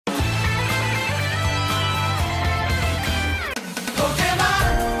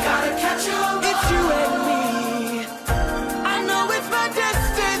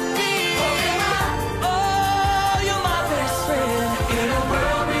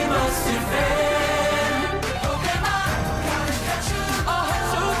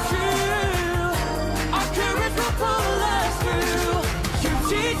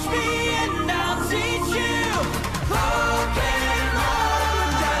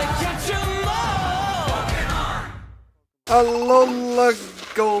Alola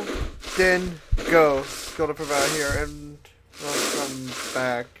GoldenPrimvally here, and welcome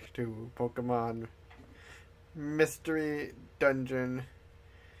back to Pokemon Mystery Dungeon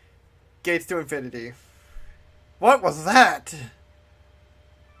Gates to Infinity. What was that?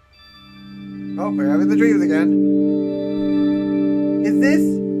 Oh, we're having the dreams again. Is this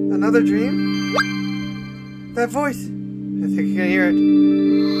another dream? That voice! I think you can hear it.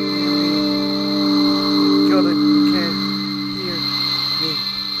 Golden can't hear me.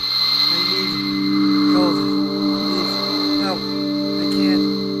 I need Golden. Please help. I can't.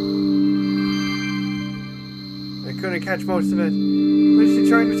 I couldn't catch most of it. What is she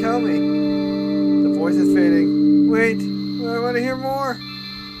trying to tell me? The voice is fading. Wait, I want to hear more.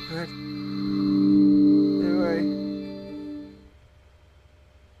 Alright. Anyway.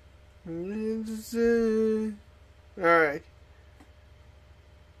 Alright.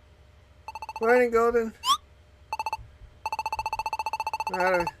 Morning, Golden.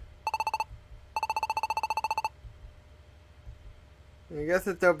 I guess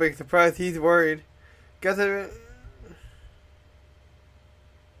it's no big surprise he's worried. Guess it.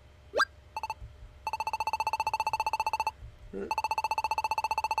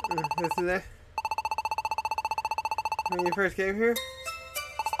 This is it. When you first came here?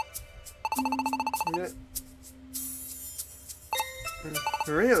 Yeah.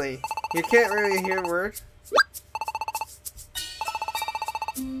 Really? You can't really hear words?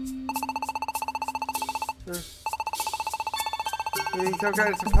 You need some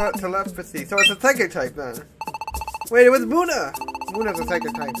kind of telepathy. So it's a psychic type then. Wait, it was Muna! Muna's a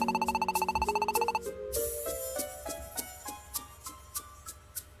psychic type.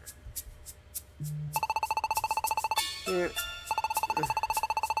 Yeah.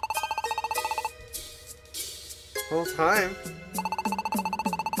 Whole time.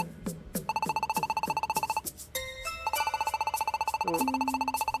 Well,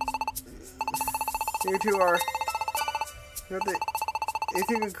 you two are. It's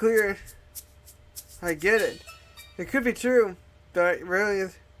even clear. I get it. It could be true, but it really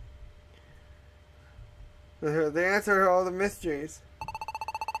is. The answer to all the mysteries.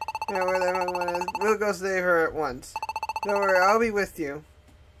 Yeah, where the one is. We'll go save her at once. Don't worry, I'll be with you.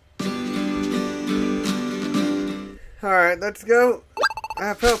 Alright, let's go.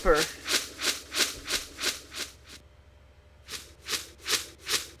 Help her.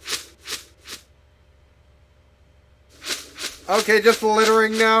 Okay, just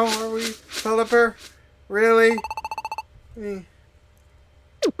littering now, are we, Philipper? Really? I'm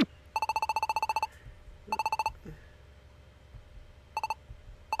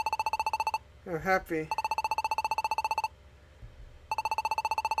happy.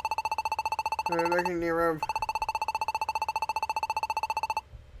 I'm looking near him.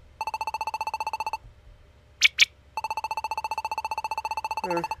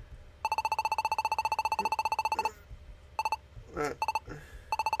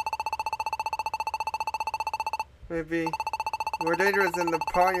 Maybe more dangerous than the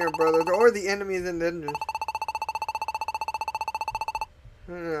Pioneer Brothers or the enemies in Dungeons.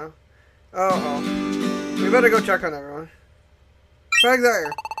 I don't know. Uh-oh. We better go check on everyone. Back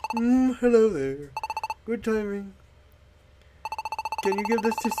there. Hello there. Good timing. Can you give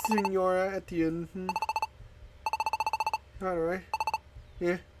this to Senora at the end? Alright.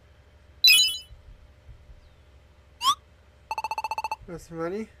 Yeah. That's some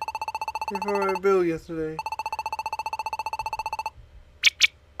money. Before my bill yesterday.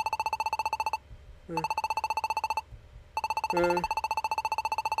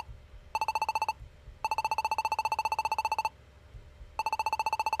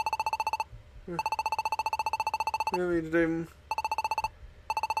 Maybe today.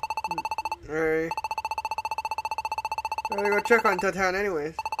 Alright. I gotta go check on town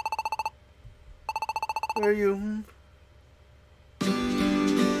anyways. Where are you?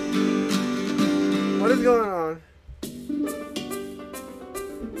 What is going on?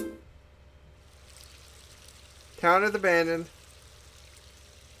 Town is abandoned.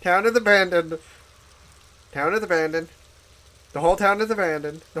 Town is abandoned. Town is abandoned. The whole town is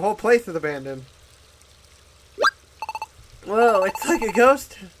abandoned. The whole place is abandoned. Whoa, it's like a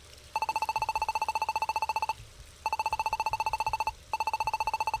ghost.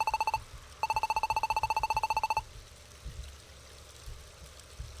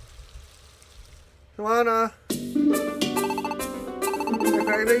 Luana.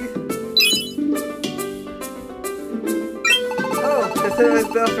 Oh, is that his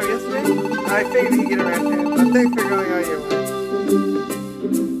bell for yesterday? I figured he'd get around to it, but thanks for going out your way.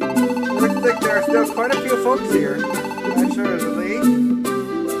 Looks like there are still quite a few folks here. Not sure of the league.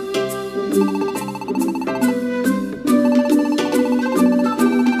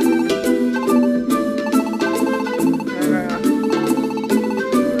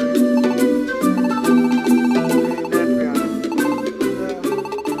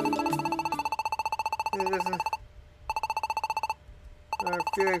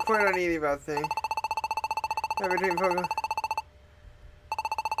 feeling quite uneasy about things. Everything focus.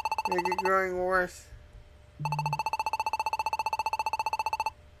 Make it growing worse.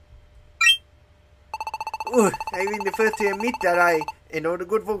 I think the first to admit that I and all the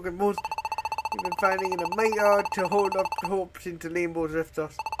good folk and most have been finding it a mighty hard to hold up the hopes into Rainbow's Rift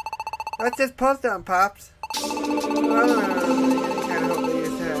us. That's just pause down, Pops. I kind of hope they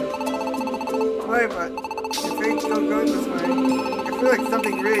used to have. Why, but if fate's still going this way, I feel like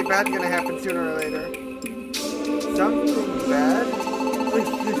something really bad's gonna happen sooner or later. Something bad? I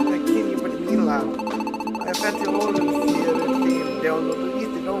can't even put the needle out. I fancy all of them see it and being down the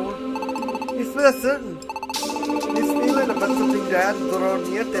least they don't. It's for certain. This feeling about something bad drawn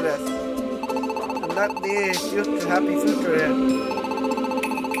near to us. And that near future happy future ahead.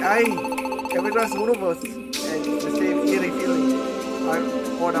 Aye, every last one of us has the same eerie feeling.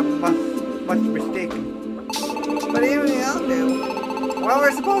 I'm much mistaken. But even else do. What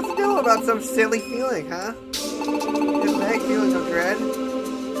we're supposed to do about some silly feeling, huh? This vague feeling of dread?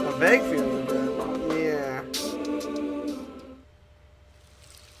 A vague feeling of dread? Yeah.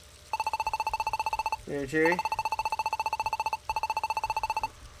 Hey, Cheery.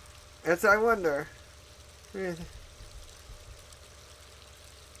 Yes, I wonder.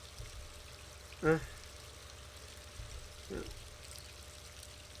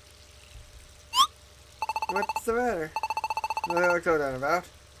 What's the matter? What do I look so down about?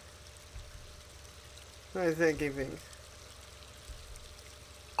 What are you thinking things?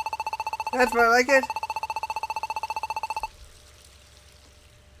 That's more like it.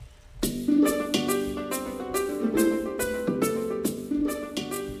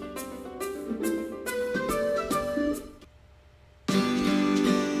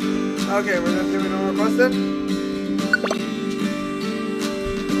 Okay, we're not doing no more busted.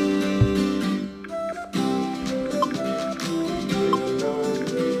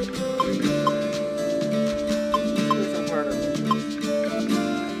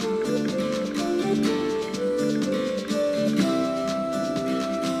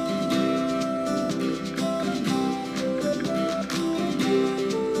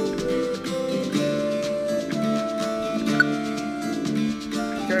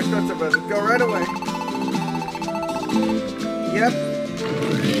 Go right away. Yep.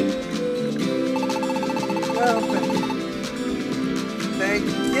 Well, thank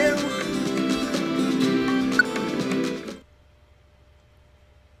you.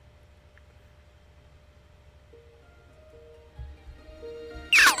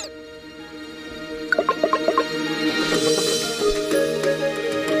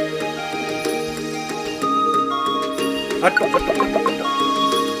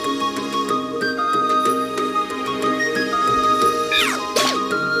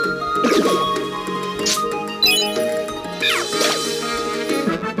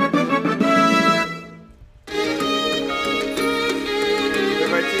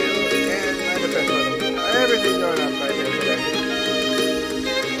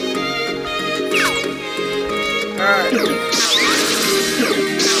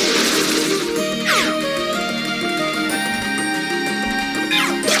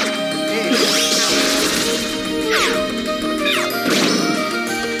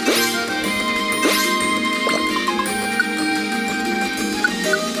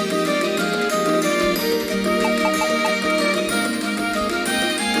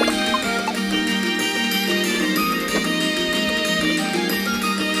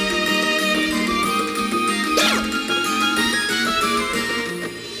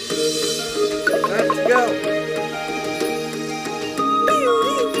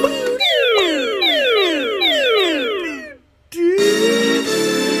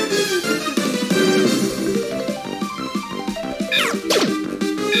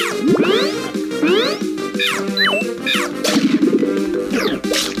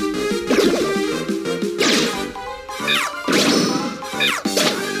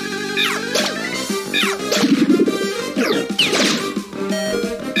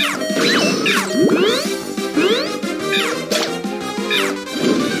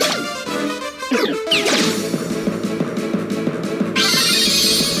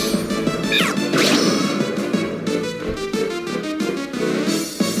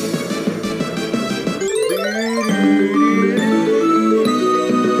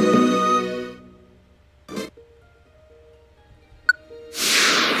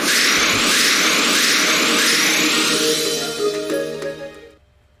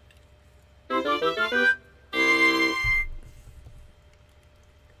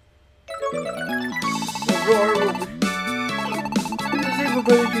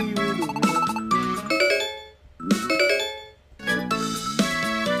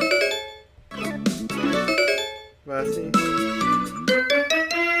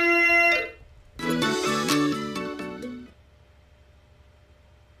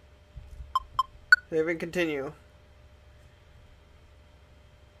 Save and continue.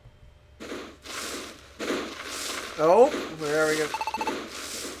 Oh, there we go.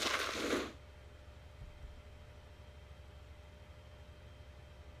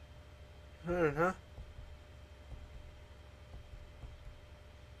 Huh?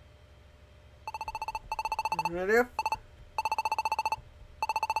 Ready up?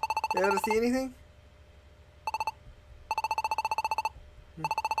 You able to see anything?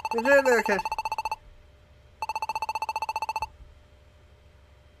 Okay.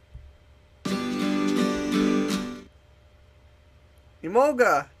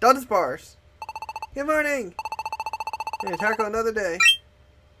 Emolga, Dodge bars. Good morning. Hey, tackle another day.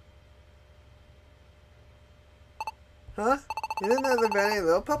 Huh? Isn't that the Benny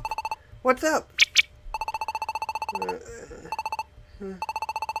little pup? What's up?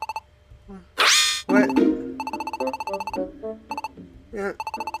 What? Yeah.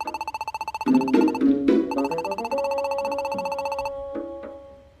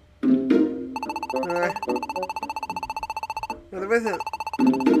 Alright. What is it?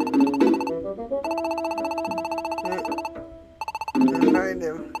 Find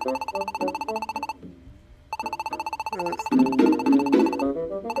him.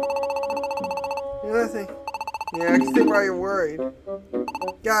 Nothing. Yeah, I can see why you're worried.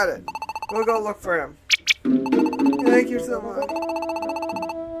 Got it. We'll go look for him. Thank you so much.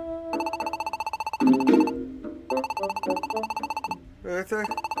 Right there.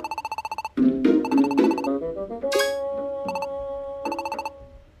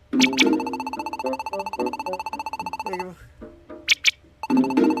 Thank you.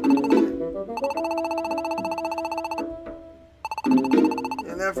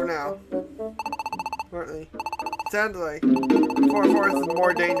 And that for now. Apparently. Sounds like 4-4 is the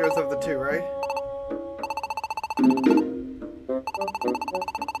more dangerous of the two, right?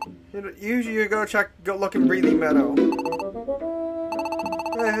 Usually you go look in Breathy Meadow.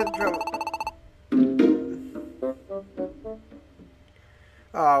 I had trouble.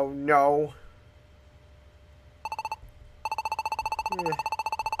 Oh no. Yeah.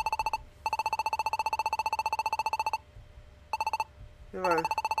 Come on.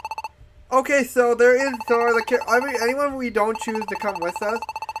 Okay, so there is anyone we don't choose to come with us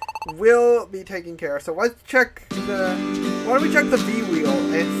will be taken care of. So let's check the. Why don't we check the V wheel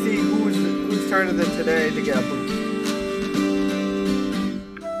and see whose turn is it today to get a boost?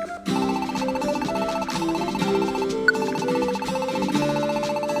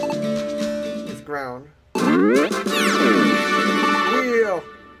 It's ground. Wheel.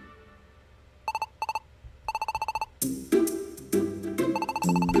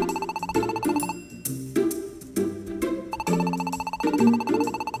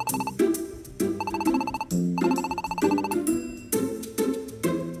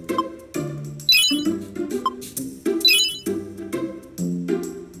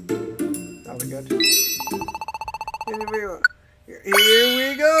 Here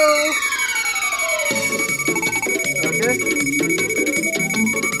we go. Okay.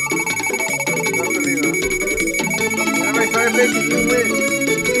 Every fire base you win.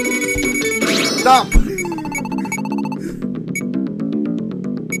 Stop.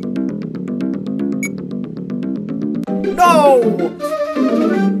 No.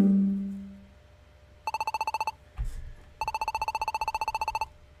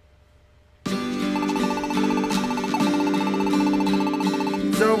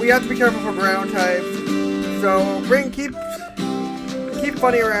 So we have to be careful for ground types. So keep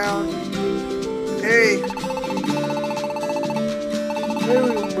Funny around. Hey.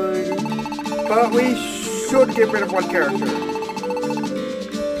 But we should get rid of one character.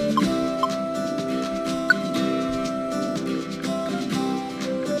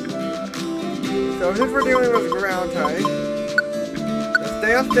 So since we're dealing with ground type, let's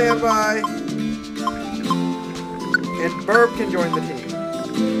stay on standby. And Burb can join the team.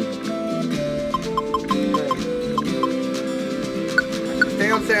 Stay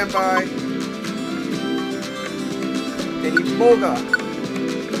on standby. And Emolga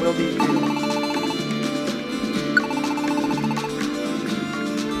will be you.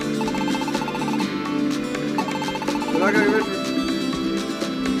 We're not gonna get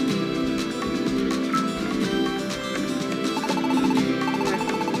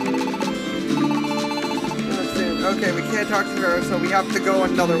okay, we can't talk to her, so we have to go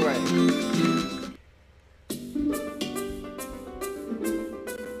another way.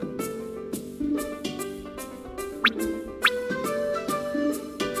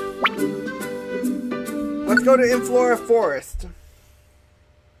 Let's go to Inflora Forest.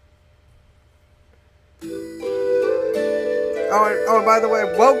 Oh, by the way,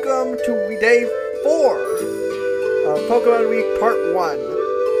 welcome to day 4 of Pokemon Week Part 1.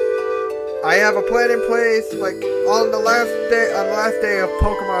 I have a plan in place, like on the last day of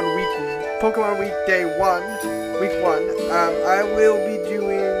Pokemon Week Day 1, Week 1. I will be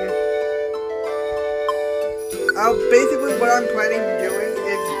doing. Basically, what I'm planning on doing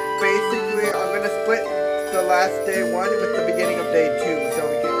is I'm gonna split the last day 1 with the beginning of day 2, so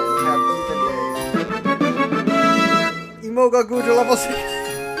we can have even days. Emoga Guja level 6.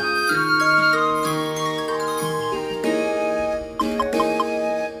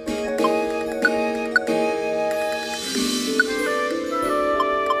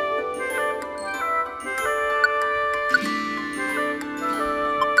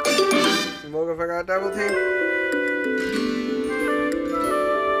 Emoga forgot double team.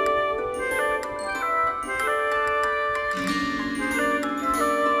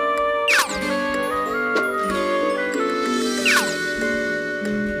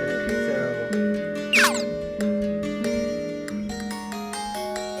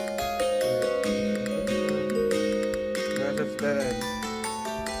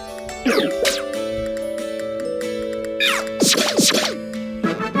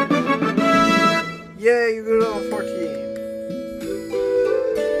 Yay, you go to level 14. 2,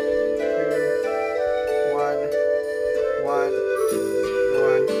 1, 1,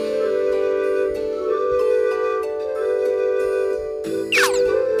 1.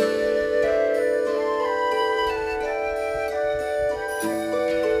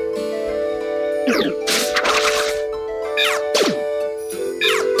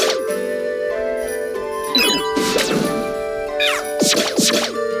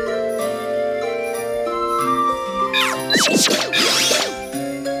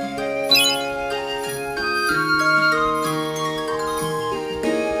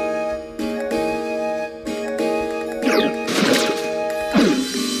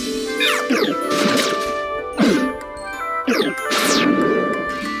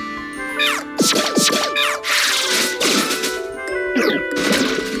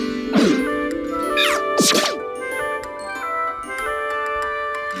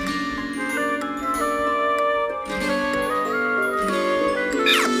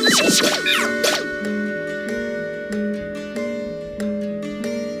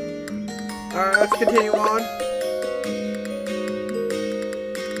 Alright, let's continue on.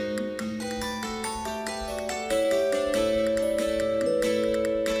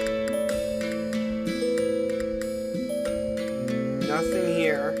 Nothing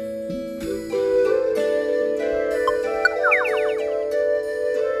here.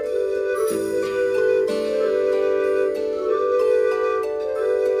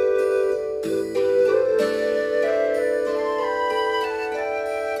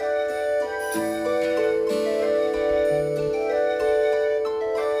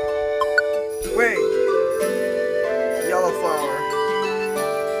 Wait. Yellow flower.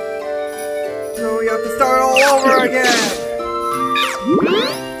 So we have to start all over again.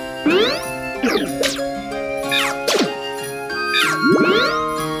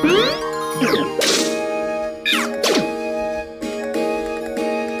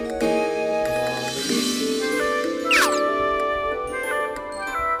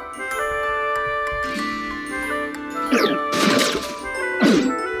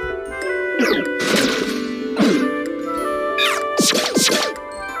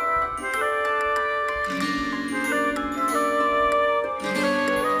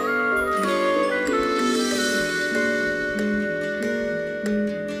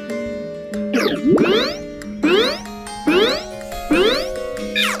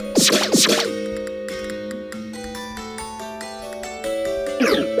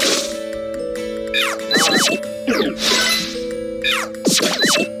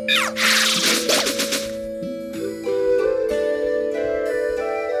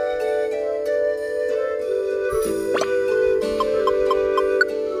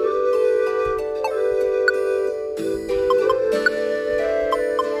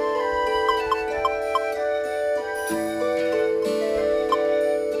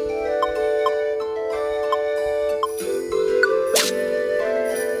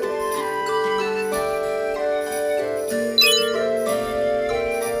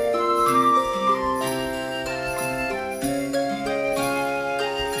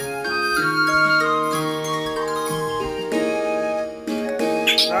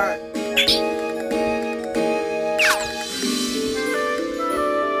 Alright.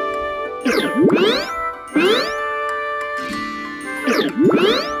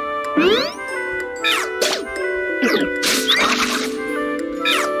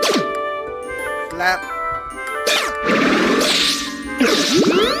 Slap.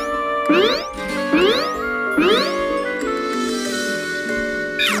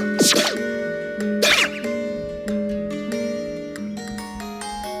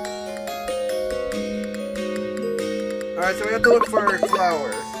 dark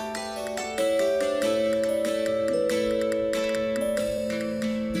flowers.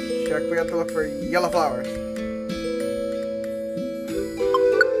 Check, we have to look for yellow flowers.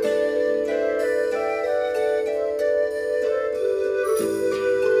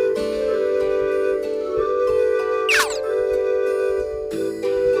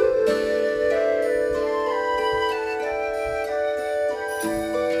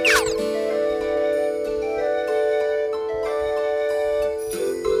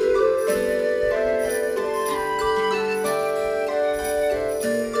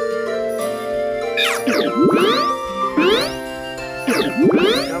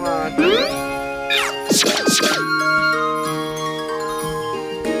 Come on.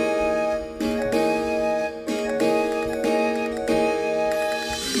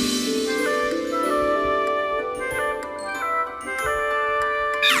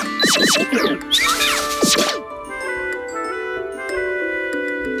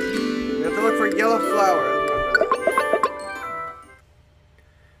 We have to look for yellow flowers.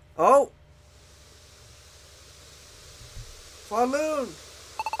 Oh! Falloon!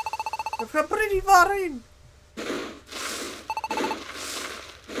 I've got pretty varin!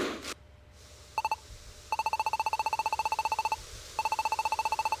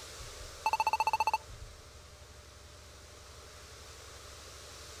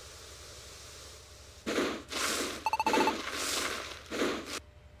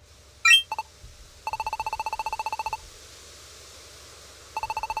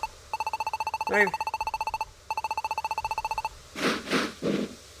 Hey.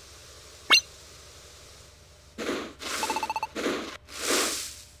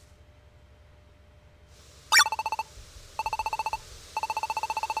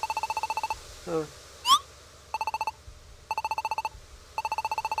 Oh.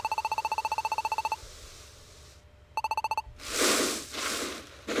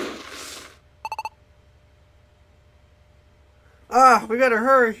 Ah, we gotta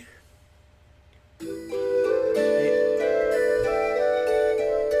hurry.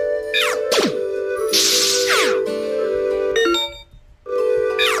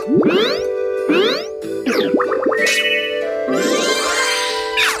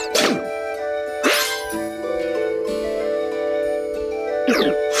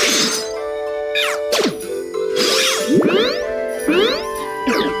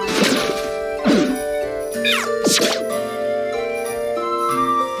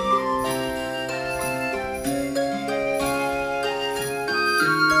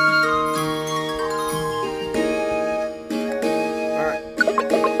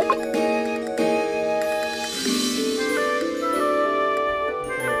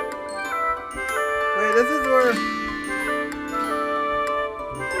 This is where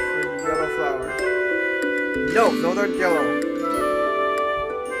for yellow flowers. No, those aren't yellow.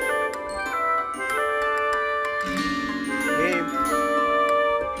 Game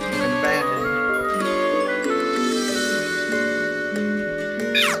abandoned.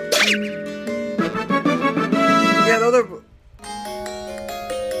 Yeah, those are.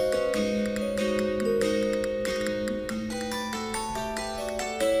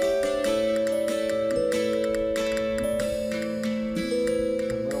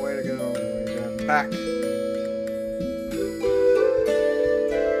 Back.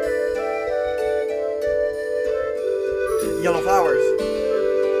 Yellow flowers.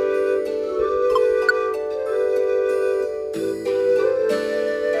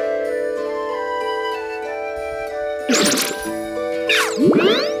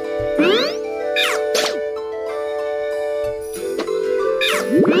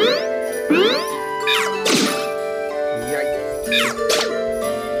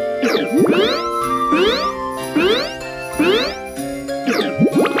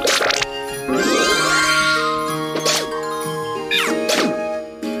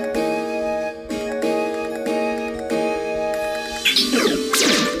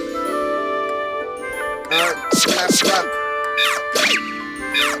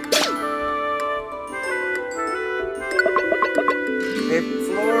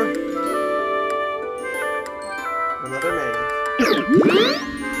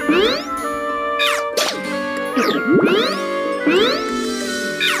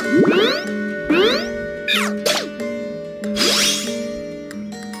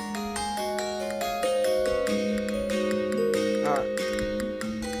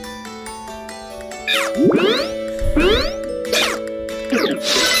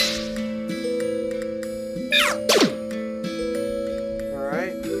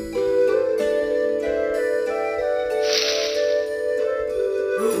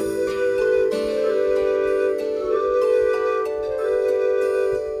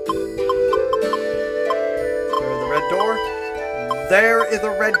 There is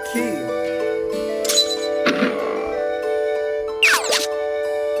a red key.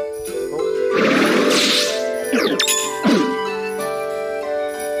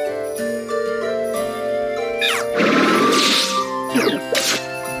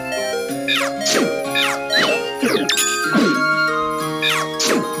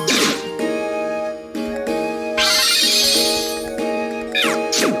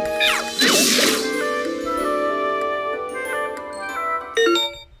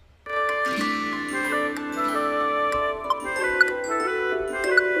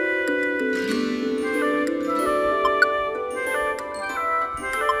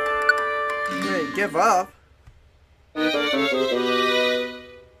 Give up.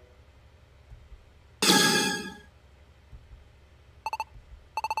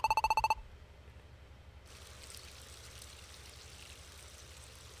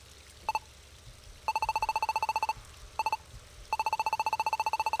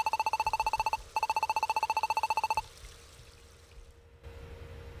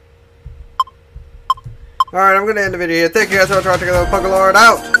 Alright, I'm gonna end the video here. Thank you guys so much for watching. Punkalord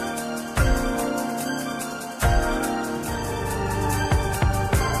out!